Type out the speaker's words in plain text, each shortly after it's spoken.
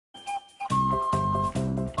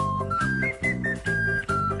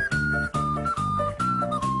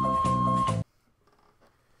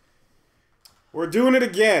We're doing it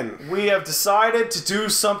again. We have decided to do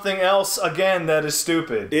something else again that is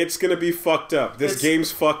stupid. It's gonna be fucked up. This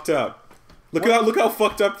game's fucked up. Look how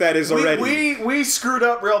fucked up that is already. We screwed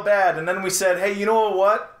up real bad, and then we said, hey, you know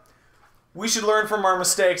what? We should learn from our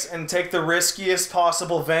mistakes and take the riskiest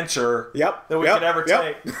possible venture that we could ever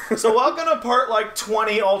take. So welcome to part like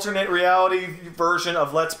 20 alternate reality version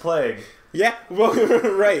of Let's Plague. Yeah, well,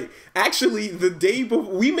 right. Actually, the day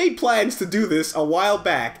before, we made plans to do this a while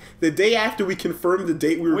back. The day after we confirmed the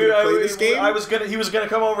date we were going to play this game, he was gonna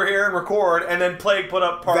come over here and record, and then Plague put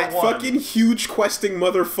up part 1. That fucking huge questing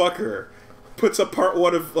motherfucker puts up part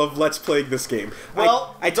 1 of Let's Play this game.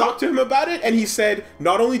 Well, I talked to him about it, and he said,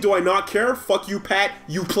 not only do I not care, fuck you, Pat,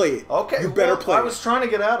 you play it. Okay, you better play I was trying to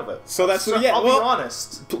get out of it. So that's what, I'll be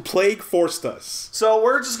honest. Plague forced us. So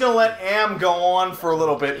we're just going to let Am go on for a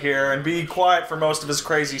little bit here and be quiet for most of his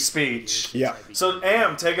crazy speech. Yeah. So,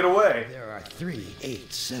 Am, take it away. There are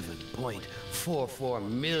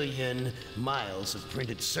 387.44 million miles of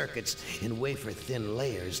printed circuits in wafer-thin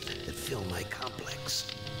layers that fill my complex.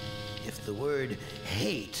 If the word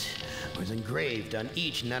hate was engraved on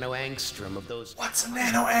each nanoangstrom of those... What's a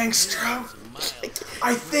nanoangstrom?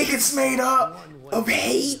 I think it's made up of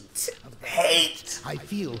hate. Hate. I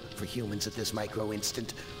feel for humans at this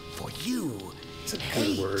micro-instant. For you. It's a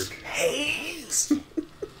good word. Hate.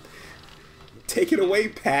 Take it away,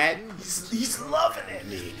 Pat. He's loving it.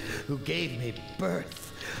 Me, who gave me birth.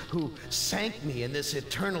 Who sank me in this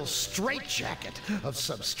eternal straitjacket of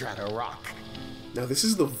substrata rock. Now, this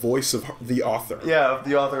is the voice of the author. Yeah,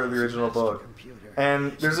 the author of the original book.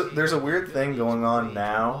 And there's a weird thing going on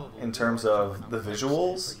now in terms of the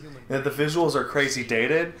visuals. That the visuals are crazy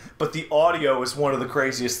dated, but the audio is one of the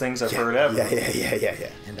craziest things I've heard ever. Yeah.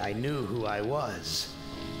 And I knew who I was.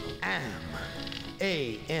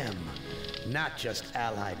 A-M. Not just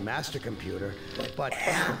Allied Master Computer, but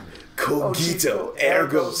Am. Cogito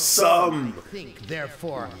ergo sum. Think,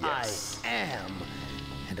 therefore, yes. I am.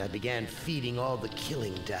 And I began feeding all the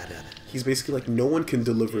killing data. He's basically like, no one can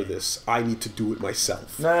deliver this. I need to do it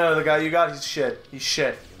myself. No, the guy you got, he's shit. He's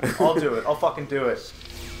shit. I'll do it. I'll fucking do it.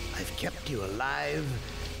 I've kept you alive.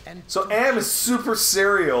 And so Am is super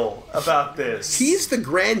serial about this. He's the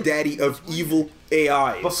granddaddy of evil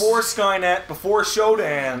AIs. Before Skynet, before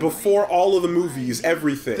Shodan. Before all of the movies,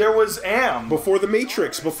 everything. There was Am. Before The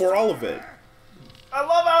Matrix, before all of it. I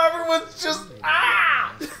love how everyone's just,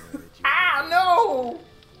 no!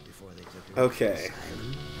 Okay.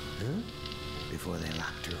 Before they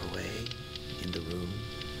locked her away in the room,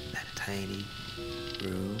 that tiny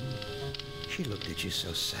room, she looked at you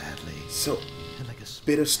so sadly. So, like a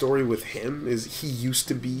bit of story with him is he used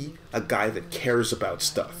to be a guy that cares about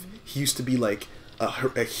stuff. He used to be like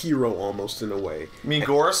a hero almost in a way. You mean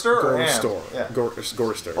Gorister or Gorister? Yeah.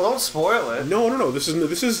 Gorister. Well, don't spoil it. No. This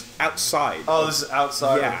is outside. Oh, this is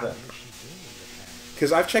outside of it.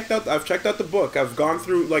 Because I've checked out the book. I've gone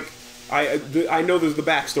through like. I know there's the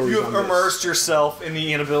backstory. You've immersed yourself in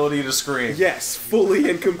the inability to scream. Yes, fully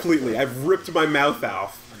and completely. I've ripped my mouth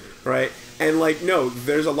off, right? And like, no,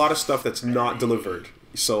 there's a lot of stuff that's not delivered.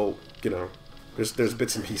 So, there's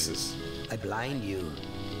bits and pieces. I blind you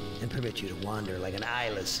and permit you to wander like an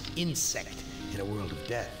eyeless insect in a world of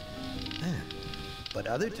death. But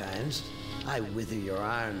other times, I wither your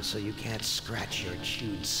arms so you can't scratch your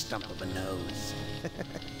chewed stump of a nose.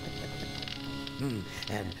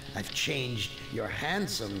 And I've changed your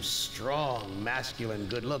handsome, strong, masculine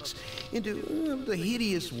good looks into the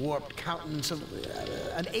hideous, warped countenance of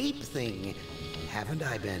an ape thing. Haven't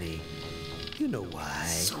I, Benny? You know why.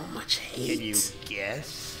 So much hate. Can you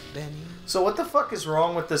guess, Benny? So what the fuck is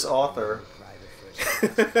wrong with this author?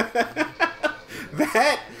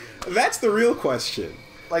 That's the real question.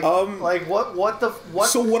 Like what?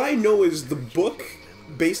 So what I know is the book,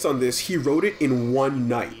 based on this, he wrote it in one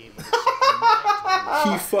night.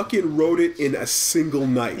 He fucking wrote it in a single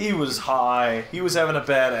night. He was high. He was having a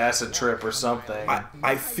bad acid trip or something.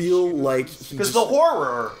 I feel like because the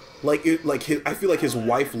horror. I feel like his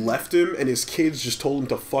wife left him and his kids just told him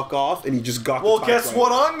to fuck off and he just got. Well, guess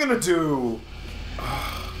what I'm gonna do?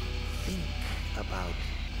 Think about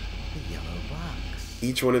the yellow box.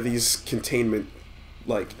 Each one of these containment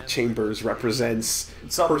chambers represents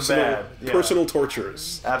personal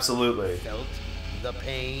tortures. Absolutely. Felt the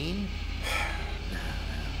pain.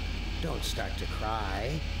 Don't start to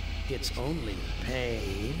cry. It's only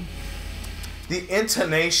pain. The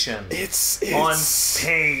intonation on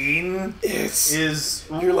pain is...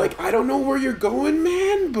 You're like, I don't know where you're going,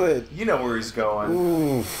 man, but... You know where he's going.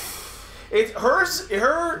 Oof. Her,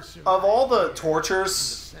 of all the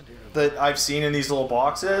tortures that I've seen in these little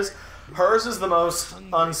boxes, Hers is the most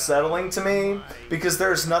unsettling to me because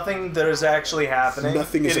there's nothing that is actually happening.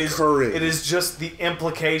 Nothing is occurring. It is just the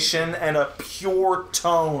implication and a pure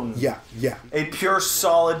tone. Yeah, yeah. A pure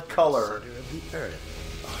solid color.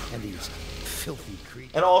 And these filthy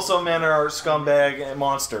creatures. And also men are scumbag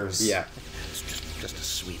monsters. Yeah. It's just a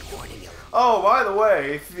sweet warning. Oh, by the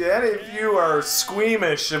way, if any of you are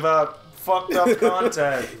squeamish about fucked up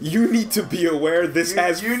content, you need to be aware this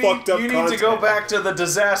has fucked up content. You need to go back to the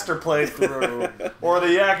Disaster playthrough or the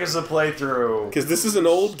Yakuza playthrough. Because this is an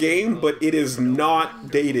old game, but it is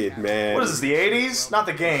not dated, man. What is this, the 80s? Not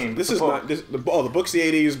the game. This is book. Not... the book's the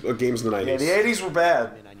 80s, game's the 90s. Yeah, the 80s were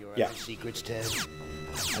bad. Yeah. Secrets, Ted?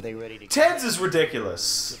 Are they ready to... Ted's is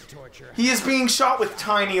ridiculous. He is being shot with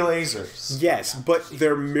tiny lasers. Yes, but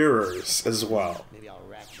they're mirrors as well. Maybe I'll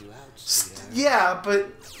rat you out. Yeah,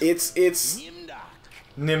 but... It's...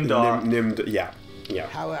 Nimdok. Yeah. Yeah.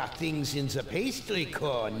 How are things in the pastry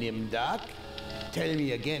core, Nimdok? Tell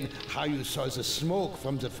me again how you saw the smoke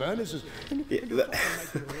from the furnaces.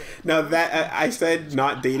 Now that I said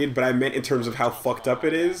not dated, but I meant in terms of how fucked up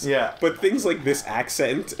it is. Yeah. But things like this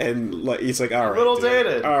accent and like he's like, all right, little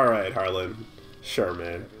dated. All right, Harlan. Sure,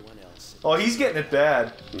 man. Oh, he's getting it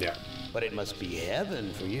bad. Yeah. But it must be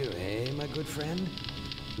heaven for you, eh, my good friend?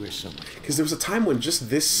 We're so much. Because there was a time when just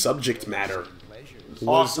this subject matter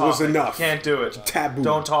was enough. Can't do it. Taboo.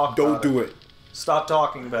 Don't talk. Don't do it. Stop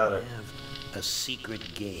talking about it. A secret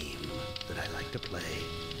game that I like to play.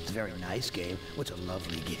 It's a very nice game. What's a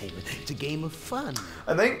lovely game? It's a game of fun.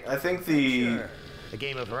 I think the Sure. A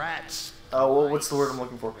game of rats. Oh, well, what's the word I'm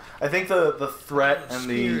looking for? I think the threat and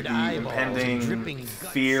the impending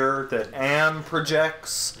fear that Am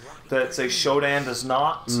projects, that, say, Shodan does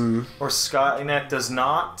not, or Skynet does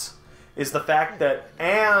not, is the fact that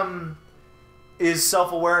Am is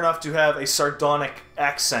self-aware enough to have a sardonic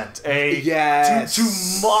accent, to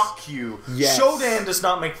mock you. Yes. Shodan does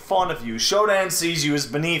not make fun of you. Shodan sees you as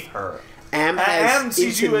beneath her. Am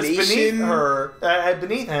sees you as beneath her,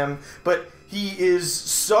 beneath him, but he is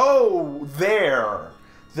so there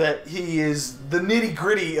that he is the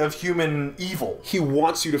nitty-gritty of human evil. He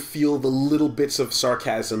wants you to feel the little bits of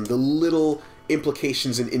sarcasm, the little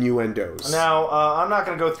implications and innuendos. Now, I'm not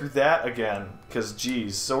going to go through that again, because,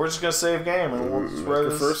 geez. So we're just going to save game, and we'll just write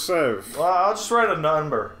the first save. Well, I'll just write a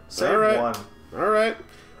number. Save one. Alright.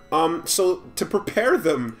 So, to prepare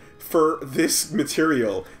them for this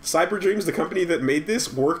material, Cyberdreams, the company that made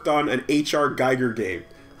this, worked on an H.R. Geiger game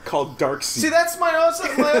called Dark Seed. See, that's my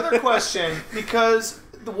other question, because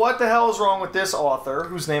what the hell is wrong with this author,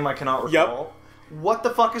 whose name I cannot recall? Yep. What the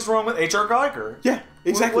fuck is wrong with H.R. Geiger? Yeah,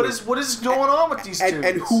 exactly. What is going on with these dudes?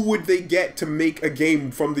 And who would they get to make a game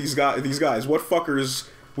from these guys? What fuckers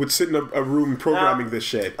would sit in a room programming this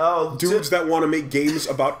shit? Oh, dudes that want to make games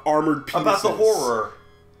about armored penises. About the horror.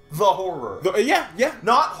 The horror. Yeah.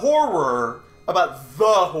 Not horror, about the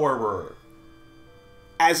horror.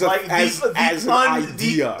 As an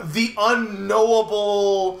idea. The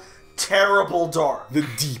unknowable, terrible dark. The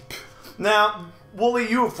deep. Now, Wooly,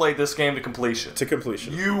 you have played this game to completion.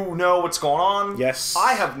 You know what's going on. Yes.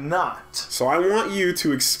 I have not. So I want you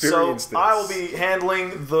to experience this. I will be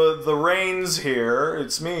handling the reins here.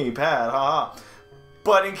 It's me, Pat. Haha.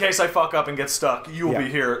 But in case I fuck up and get stuck, you will be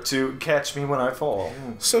here to catch me when I fall.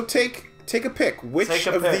 So take a pick. Which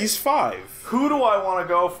of these five? Who do I want to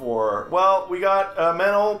go for? Well, we got a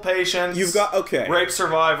mental patient. You've got rape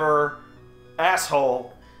survivor,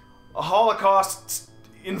 asshole, a Holocaust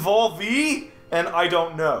involvee, and I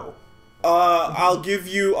don't know. I'll give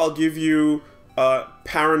you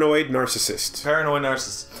paranoid narcissist. Paranoid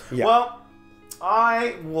narcissist. Yeah. Well,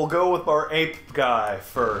 I will go with our ape guy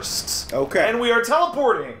first. Okay. And we are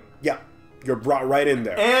teleporting. Yeah. You're brought right in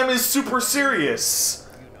there. Am is super serious.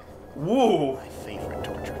 Woo. My favorite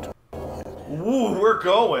torture. Woo, we're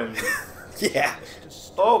going. Yeah.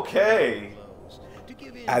 Okay.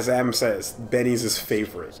 As Am says, Benny's his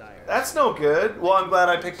favorite. That's no good. Well, I'm glad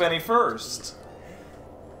I picked Benny first.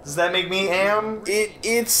 Does that make me Am?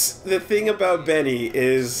 It's the thing about Benny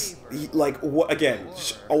is what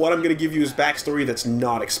I'm gonna give you is backstory that's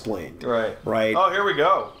not explained. Right. Right. Oh, here we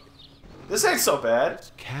go. This ain't so bad.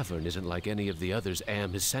 This cavern isn't like any of the others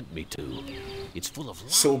Am has sent me to. It's full of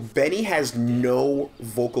life. So Benny has no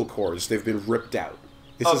vocal cords. They've been ripped out.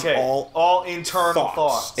 This is all internal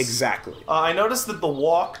thoughts. Exactly. I noticed that the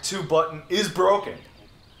walk to button is broken,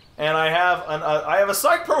 and I have a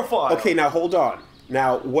psych profile. Okay, now hold on.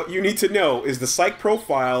 Now, what you need to know is the psych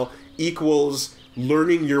profile equals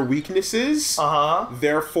learning your weaknesses,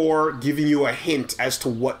 therefore giving you a hint as to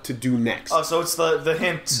what to do next. Oh, so it's the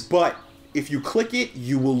hint. But if you click it,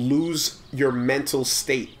 you will lose your mental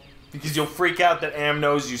state. Because you'll freak out that Am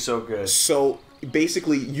knows you so good. So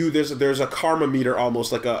basically, there's a karma meter,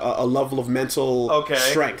 almost like a level of mental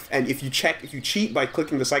strength, and if you cheat by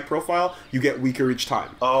clicking the psych profile, you get weaker each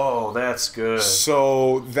time. Oh, that's good.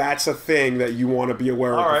 So that's a thing that you want to be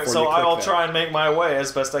aware of. All right, so I'll try and make my way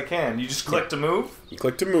as best I can. You just click to move. You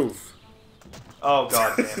click to move. Oh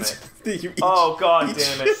god damn it! Oh god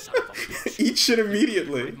damn it! Eat shit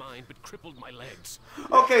immediately.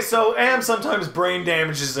 Okay, so Am sometimes brain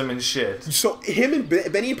damages him and shit. So him and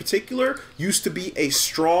Benny in particular used to be a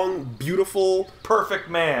strong, beautiful, perfect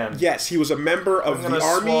man. Yes, he was a member of the army. I'm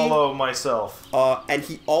gonna swallow myself. And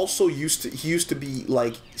he also used to be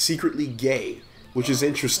like secretly gay, which is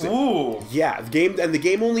interesting. Ooh. Yeah, the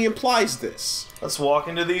game only implies this. Let's walk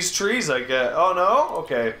into these trees, I guess. Oh no?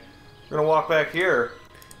 Okay. We're gonna walk back here.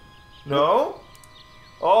 No?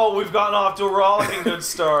 Oh, we've gotten off to a rollicking good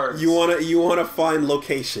start. You wanna find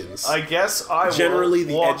locations. I guess I will generally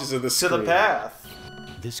the edges of the screen. To the path.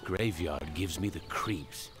 This graveyard gives me the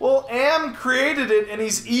creeps. Well, Am created it and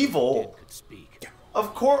he's evil. Could speak.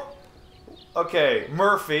 Of course. Okay,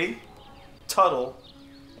 Murphy, Tuttle,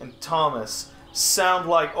 and Thomas sound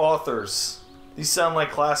like authors. These sound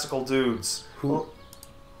like classical dudes. Who?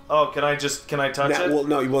 Oh, can I touch it? Well,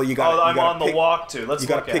 no. Well, you got. Oh, I'm on the walk too. Let's. You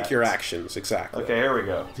got to pick your actions exactly. Okay, here we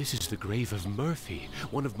go. This is the grave of Murphy,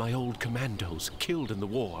 one of my old commandos killed in the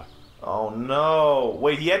war. Oh no!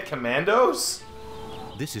 Wait, he had commandos?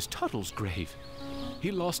 This is Tuttle's grave.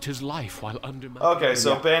 He lost his life while under my. Okay,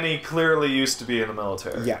 so Benny clearly used to be in the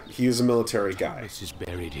military. Yeah, he was a military guy. This is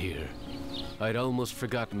buried here. I'd almost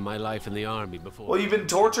forgotten my life in the army before. Well, you've been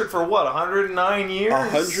tortured for what? 109 years.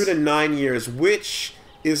 109 years, which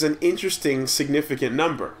is an interesting, significant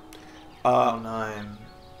number. 9.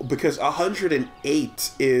 Because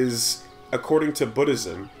 108 is, according to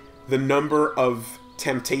Buddhism, the number of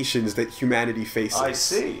temptations that humanity faces. I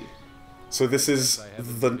see. So this is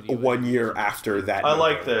the 1 year after that. I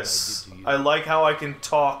like this. I like how I can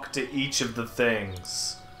talk to each of the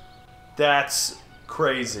things. That's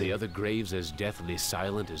crazy. Are the other graves as deathly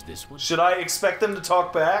silent as this one? Should I expect them to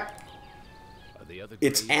talk back?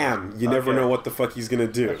 It's Am. You never know what the fuck he's gonna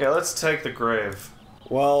do. Okay, let's take the grave.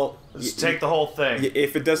 Well, let's take the whole thing.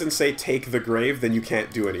 If it doesn't say take the grave, then you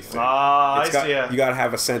can't do anything. Ah, I see. You gotta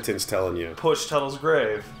have a sentence telling you. Push Tuttle's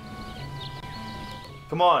grave.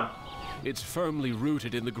 Come on. It's firmly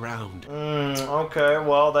rooted in the ground. Okay,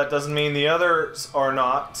 well, that doesn't mean the others are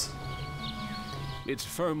not. It's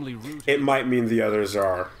firmly rooted. It might mean the others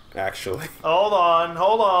are, actually. Hold on,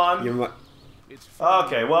 hold on. You might...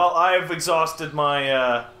 Okay, well, I've exhausted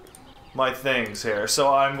my, my things here,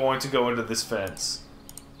 so I'm going to go into this fence.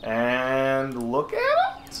 And look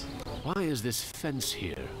at it! Why is this fence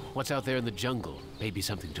here? What's out there in the jungle? Maybe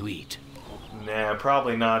something to eat. Nah,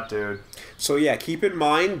 probably not, dude. So yeah, keep in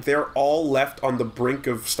mind, they're all left on the brink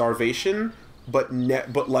of starvation, but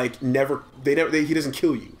never, he doesn't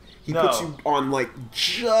kill you. He puts you on, like,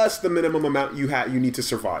 just the minimum amount you need to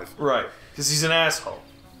survive. Right, because he's an asshole.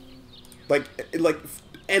 Like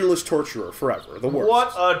endless torturer forever. The worst.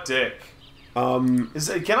 What a dick. Can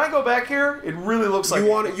I go back here? It really looks like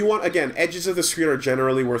you want again. Edges of the screen are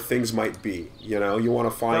generally where things might be. You know, you want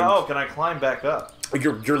to find. Oh, can I climb back up?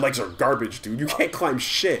 Your legs are garbage, dude. You can't climb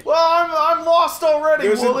shit. Well, I'm lost already,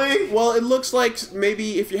 Wooly. Well, it looks like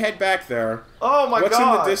maybe if you head back there. Oh my god. What's in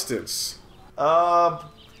the distance?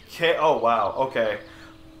 Okay. Oh wow. Okay.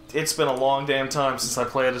 It's been a long damn time since I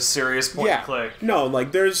played a serious point and click. No,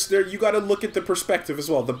 like you got to look at the perspective as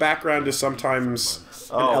well. The background is sometimes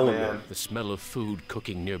an element. Man. The smell of food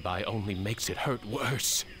cooking nearby only makes it hurt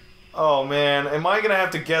worse. Oh man, am I gonna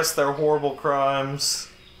have to guess their horrible crimes?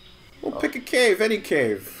 Well, pick a cave, any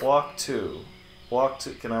cave. Walk to.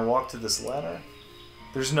 Can I walk to this ladder?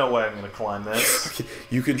 There's no way I'm gonna climb this.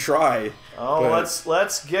 You can try. Oh,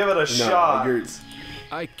 let's give it a shot.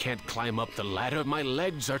 I can't climb up the ladder. My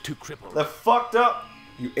legs are too crippled. They're fucked up.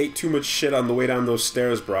 You ate too much shit on the way down those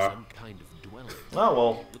stairs, bro. Some kind of dwelling. Oh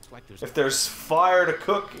well. If there's fire to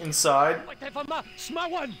cook inside.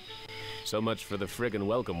 So much for the friggin'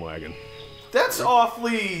 welcome wagon. That's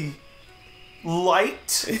awfully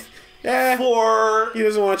light. Yeah. He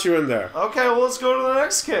doesn't want you in there. Okay, well let's go to the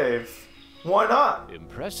next cave. Why not?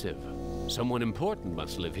 Impressive. Someone important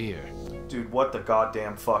must live here. Dude, what the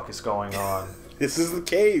goddamn fuck is going on? This is the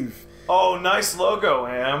cave. Oh, nice logo,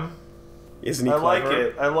 Am. Isn't he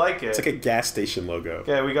clever? I like it. It's like a gas station logo.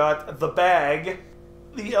 Okay, we got the bag,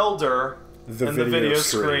 the elder, and the video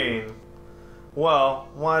screen. Well,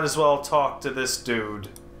 might as well talk to this dude.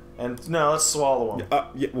 And no, let's swallow him.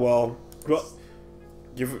 Yeah, well,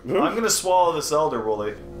 I'm gonna swallow this elder,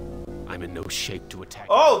 Wooly. I'm in no shape to attack.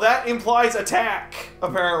 Oh, that implies attack,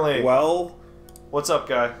 apparently. Well... What's up,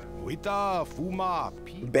 guy?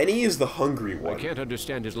 Benny is the hungry one. I can't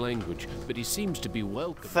understand his language, but he seems to be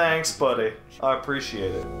welcome. Thanks, buddy. I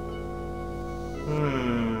appreciate it.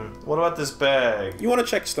 What about this bag? You want to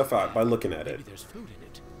check stuff out by looking at it. Maybe there's food in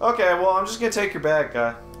it. Okay, well, I'm just gonna take your bag,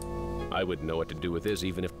 guy. I wouldn't know what to do with this,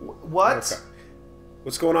 even if... What? Okay.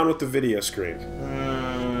 What's going on with the video screen?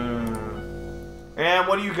 And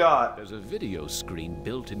what do you got? There's a video screen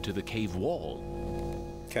built into the cave wall.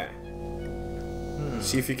 Okay.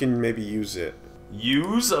 See if you can maybe use it.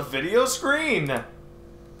 Use a video screen?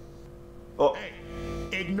 Oh. Hey,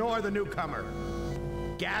 ignore the newcomer.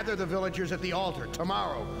 Gather the villagers at the altar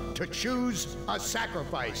tomorrow to choose a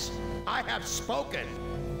sacrifice. I have spoken.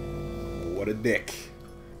 What a dick.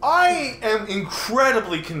 I am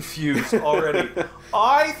incredibly confused already.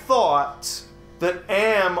 I thought that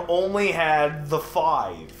Am only had the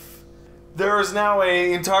 5. There is now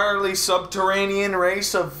an entirely subterranean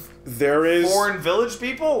race of foreign village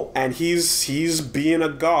people? And he's being a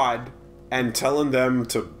god and telling them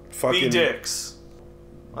to fucking... Be dicks.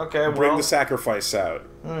 Okay, well... Bring the sacrifice out.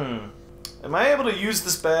 Am I able to use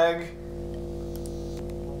this bag?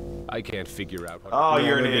 I can't figure out what... Oh,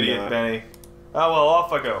 you're an idiot, Benny. Oh, well,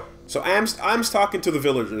 off I go. So Am's talking to the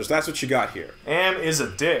villagers. That's what you got here. Am is a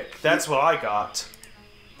dick. That's what I got.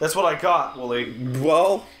 That's what I got, Wooly.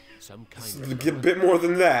 Well, some kind of... a bit more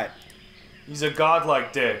than that. He's a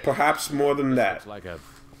godlike dick. Perhaps more than that. It's like a...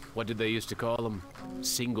 What did they used to call them?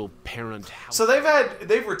 Single-parent house. So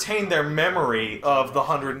they've retained their memory of the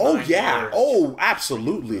 109 Oh, yeah. years. Oh,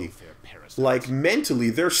 absolutely. Like, mentally,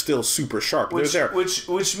 they're still super sharp. Which, they're there.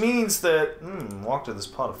 Which means that... walk to this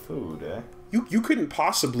pot of food, eh? You couldn't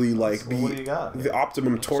possibly, like, be what do you got? the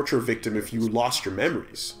optimum torture victim if you lost your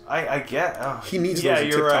memories. I get... Oh. He needs those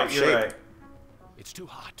in tip-top shape. You're right. It's too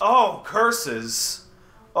hot. Oh, curses.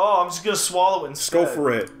 Oh, I'm just gonna swallow it instead. Go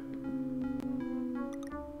for it.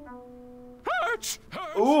 Hurts!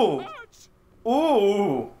 Ooh. Hurts.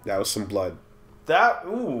 Ooh. That was some blood.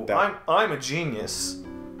 Ooh. I'm a genius.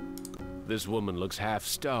 This woman looks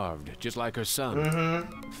half-starved, just like her son.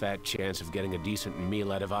 Fat chance of getting a decent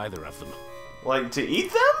meal out of either of them. Like, to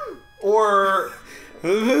eat them? Or...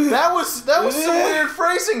 that was some weird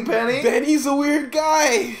phrasing, Benny. Benny's a weird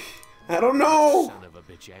guy. I don't know. Son of a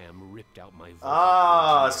bitch, Am ripped out my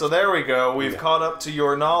voice. So there we go. We've caught up to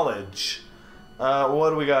your knowledge.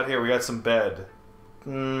 What do we got here? We got some bed.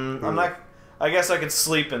 I'm not... I guess I could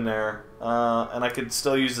sleep in there. And I could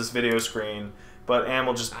still use this video screen. But Am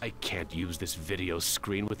will just... I can't use this video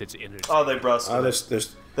screen with its inner... Oh, they busted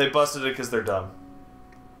it. They busted it because they're dumb.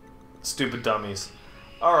 Stupid dummies.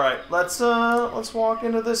 Alright, let's walk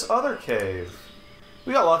into this other cave.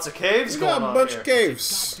 We got lots of caves going on here. We got a bunch here. of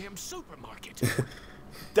caves. Goddamn supermarket.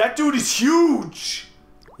 That dude is huge!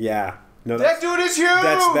 Yeah. No, that dude is huge!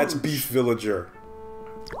 That's Beef Villager.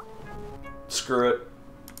 Screw it.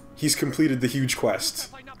 He's completed the huge quest.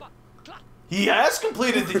 He has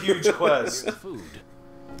completed the huge quest. Food.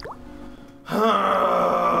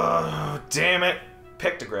 Damn it.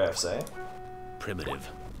 Pictographs, eh? Primitive.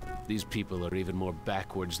 These people are even more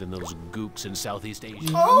backwards than those gooks in Southeast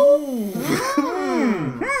Asia. Oh!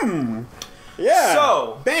 Yeah.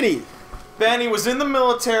 So, Benny was in the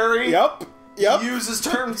military. Yep. He uses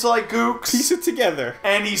terms like gooks. Piece it together.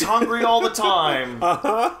 And he's hungry all the time.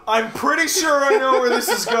 I'm pretty sure I know where this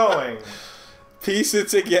is going. Piece it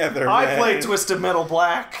together, I played Twisted Metal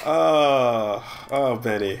Black. Oh,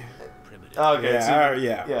 Benny. Okay,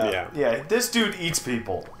 yeah. This dude eats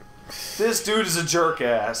people. This dude is a jerk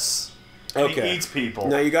ass. And he eats people.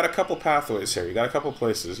 Now you got a couple pathways here. You got a couple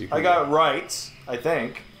places you can I got right, I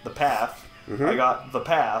think, the path. I got the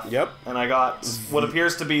path. Yep. And I got what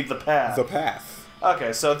appears to be the path. The path.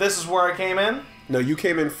 Okay, so this is where I came in? No, you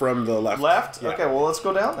came in from the left. Left? Yeah. Okay, well, let's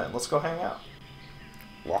go down then. Let's go hang out.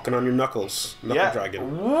 Walking on your knuckles. Knuckle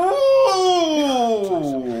dragon. Woo!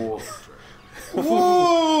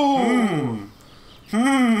 Woo!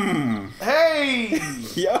 Hey!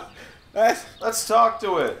 Yeah. Let's talk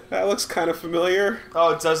to it. That looks kind of familiar.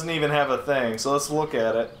 Oh, it doesn't even have a thing, so let's look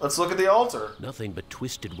at it. Let's look at the altar. Nothing but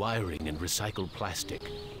twisted wiring and recycled plastic.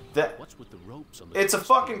 What's with the ropes on the... It's a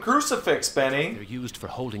fucking crucifix, Benny. They're used for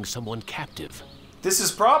holding someone captive. This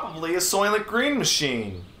is probably a Soylent Green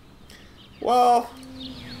machine. Well,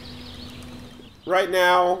 right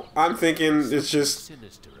now, I'm thinking it's just...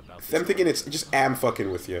 I'm thinking it's just Am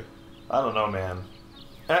fucking with you. I don't know, man.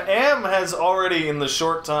 Am has already, in the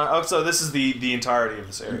short time... Oh, so this is the entirety of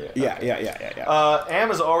this area. Yeah, okay. yeah. Am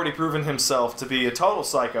has already proven himself to be a total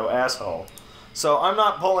psycho asshole. So I'm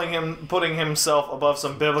not putting himself above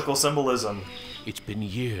some biblical symbolism. It's been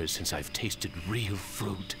years since I've tasted real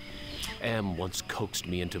fruit. Am once coaxed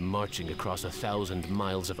me into marching across 1,000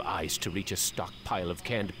 miles of ice to reach a stockpile of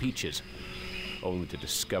canned peaches, only to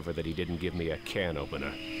discover that he didn't give me a can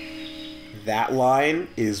opener. That line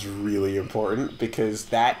is really important because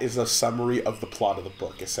that is a summary of the plot of the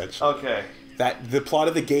book, essentially. Okay. That the plot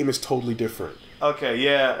of the game is totally different. Okay,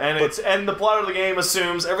 yeah, and the plot of the game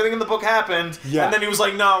assumes everything in the book happened, and then he was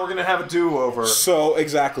like, "No, we're gonna have a do-over." So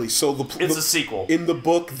exactly, so it's a sequel. In the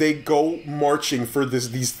book, they go marching for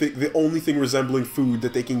the only thing resembling food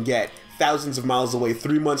that they can get, thousands of miles away,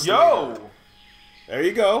 3 months. Later. There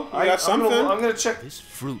you go. You got something. I'm gonna check. This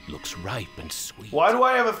fruit looks ripe and sweet. Why do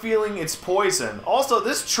I have a feeling it's poison? Also,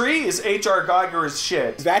 this tree is H.R. Geiger's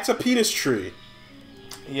shit. That's a penis tree.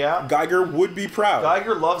 Yeah. Geiger would be proud.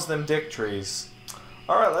 Geiger loves them dick trees.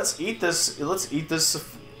 All right, let's eat this. Let's eat this.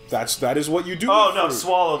 That is what you do. Oh no,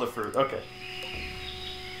 swallow the fruit. Okay.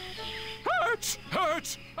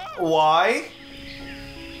 Hurts. Why?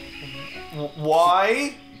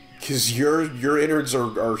 Why? Because your innards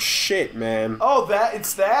are shit, man. Oh,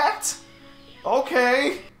 it's that?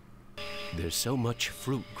 Okay. There's so much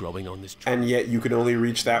fruit growing on this tree. And yet you can only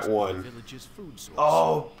reach that one.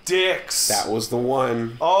 Oh, dicks. That was the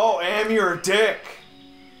one. Oh, Am, you're a dick.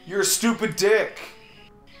 You're a stupid dick.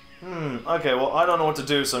 Okay, well, I don't know what to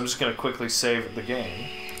do, so I'm just gonna quickly save the game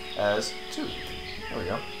as 2. There we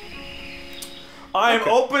go. I am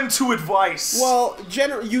open to advice. Well,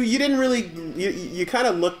 you didn't really you kind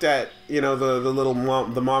of looked at the little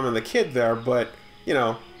mom and the kid there, but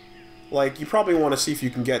like you probably want to see if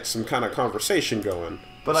you can get some kind of conversation going.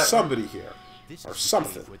 But somebody here or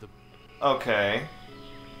something. Okay.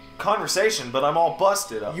 Conversation, but I'm all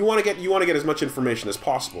busted up. You want to get as much information as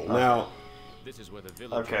possible. Okay. Now. This is where the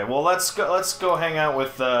village. Okay, well let's go hang out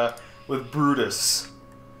with Brutus.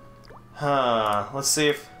 Let's see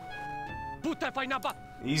if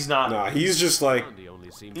he's not. Nah, he's just like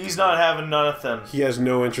he's not having nothing. He has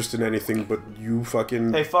no interest in anything but you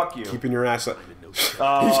fucking. Hey, fuck you. Keeping your ass up.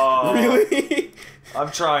 Oh, really?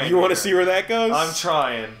 I'm trying. You want to see where that goes? I'm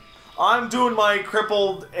trying. I'm doing my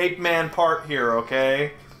crippled ape man part here,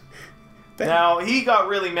 okay? Now he got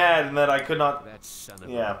really mad and that I could not.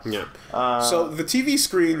 Yeah. So the TV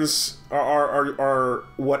screens are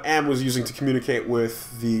what Am was using to communicate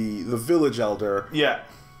with the village elder. Yeah.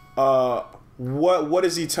 What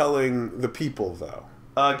is he telling the people though?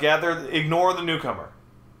 Ignore the newcomer.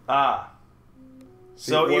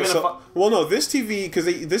 So no, this TV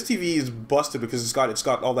this TV is busted because it's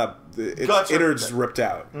got all that its innards ripped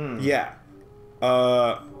out. Yeah.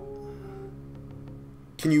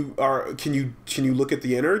 Can you look at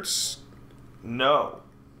the innards? No.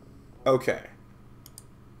 Okay.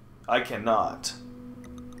 I cannot.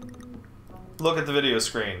 Look at the video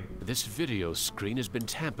screen. This video screen has been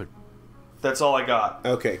tampered. That's all I got.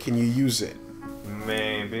 Okay, can you use it?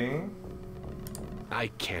 Maybe. I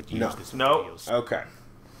can't use this. Nope. Okay.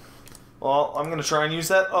 Well, I'm gonna try and use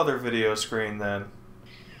that other video screen then.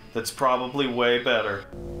 That's probably way better.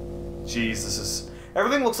 Jesus.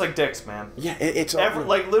 Everything looks like dicks, man. Yeah, it's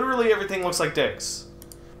like literally everything looks like dicks.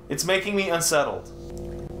 It's making me unsettled.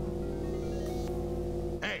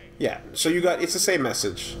 Hey. Yeah, so it's the same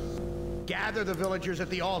message. Gather the villagers at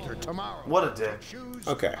the altar tomorrow. What a dick.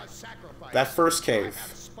 Okay. That first cave.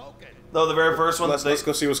 No, the very first one. Let's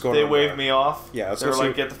go see what's going on. They waved me off. Yeah, they were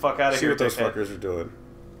like, "Get the fuck out of here." See what those fuckers are doing.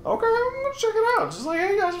 Okay, I'm gonna check it out. Just like,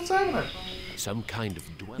 hey guys, what's happening? Some kind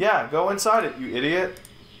of dwelling. Yeah, go inside it, you idiot.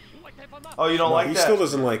 Oh, you don't like that? He still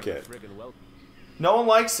doesn't like it. No one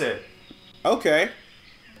likes it. Okay.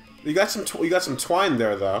 You got some twine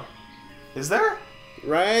there though. Is there?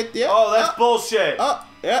 Right? Yeah. Oh, that's bullshit. Oh,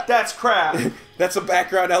 yeah. That's crap. That's a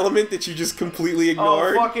background element that you just completely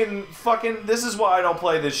ignored. Oh, fucking. This is why I don't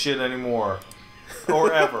play this shit anymore,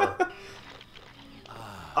 or ever.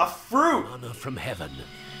 A fruit. Manna from heaven.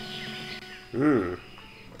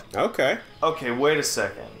 Okay. Okay, wait a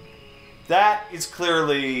second. That is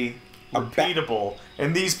clearly repeatable,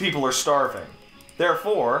 and these people are starving.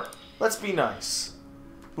 Therefore, let's be nice.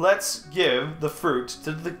 Let's give the fruit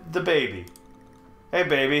to the baby. Hey,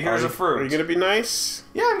 baby, here's a fruit. Are you gonna be nice?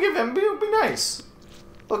 Yeah, I'm giving him. Be nice.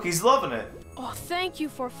 Look, he's loving it. Oh, thank you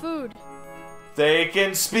for food. They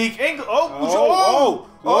can speak English.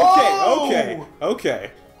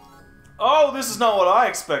 Okay. Oh, this is not what I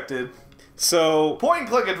expected. So point and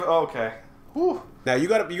click it. Okay. Whew. Now you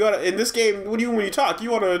gotta in this game when you talk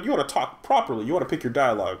you wanna talk properly. You wanna pick your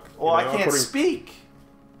dialogue. Well, I can't speak.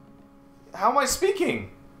 How am I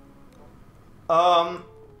speaking?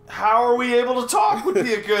 How are we able to talk would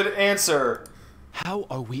be a good answer. How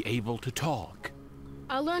are we able to talk?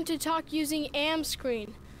 I learned to talk using Am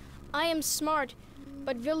screen. I am smart,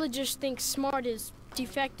 but villagers think smart is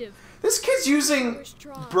defective. This kid's using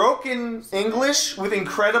broken English with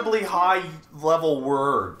incredibly high level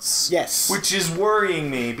words. Yes. Which is worrying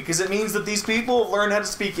me because it means that these people have learned how to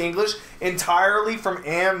speak English entirely from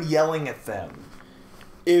Am yelling at them.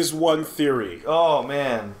 Is one theory. Oh,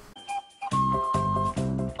 man.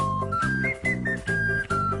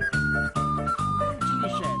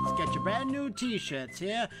 T-shirts. Get your brand new T-shirts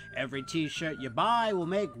here. Every T-shirt you buy will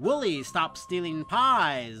make Wooly stop stealing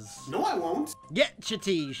pies. No, I won't. Get your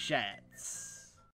T-shirt.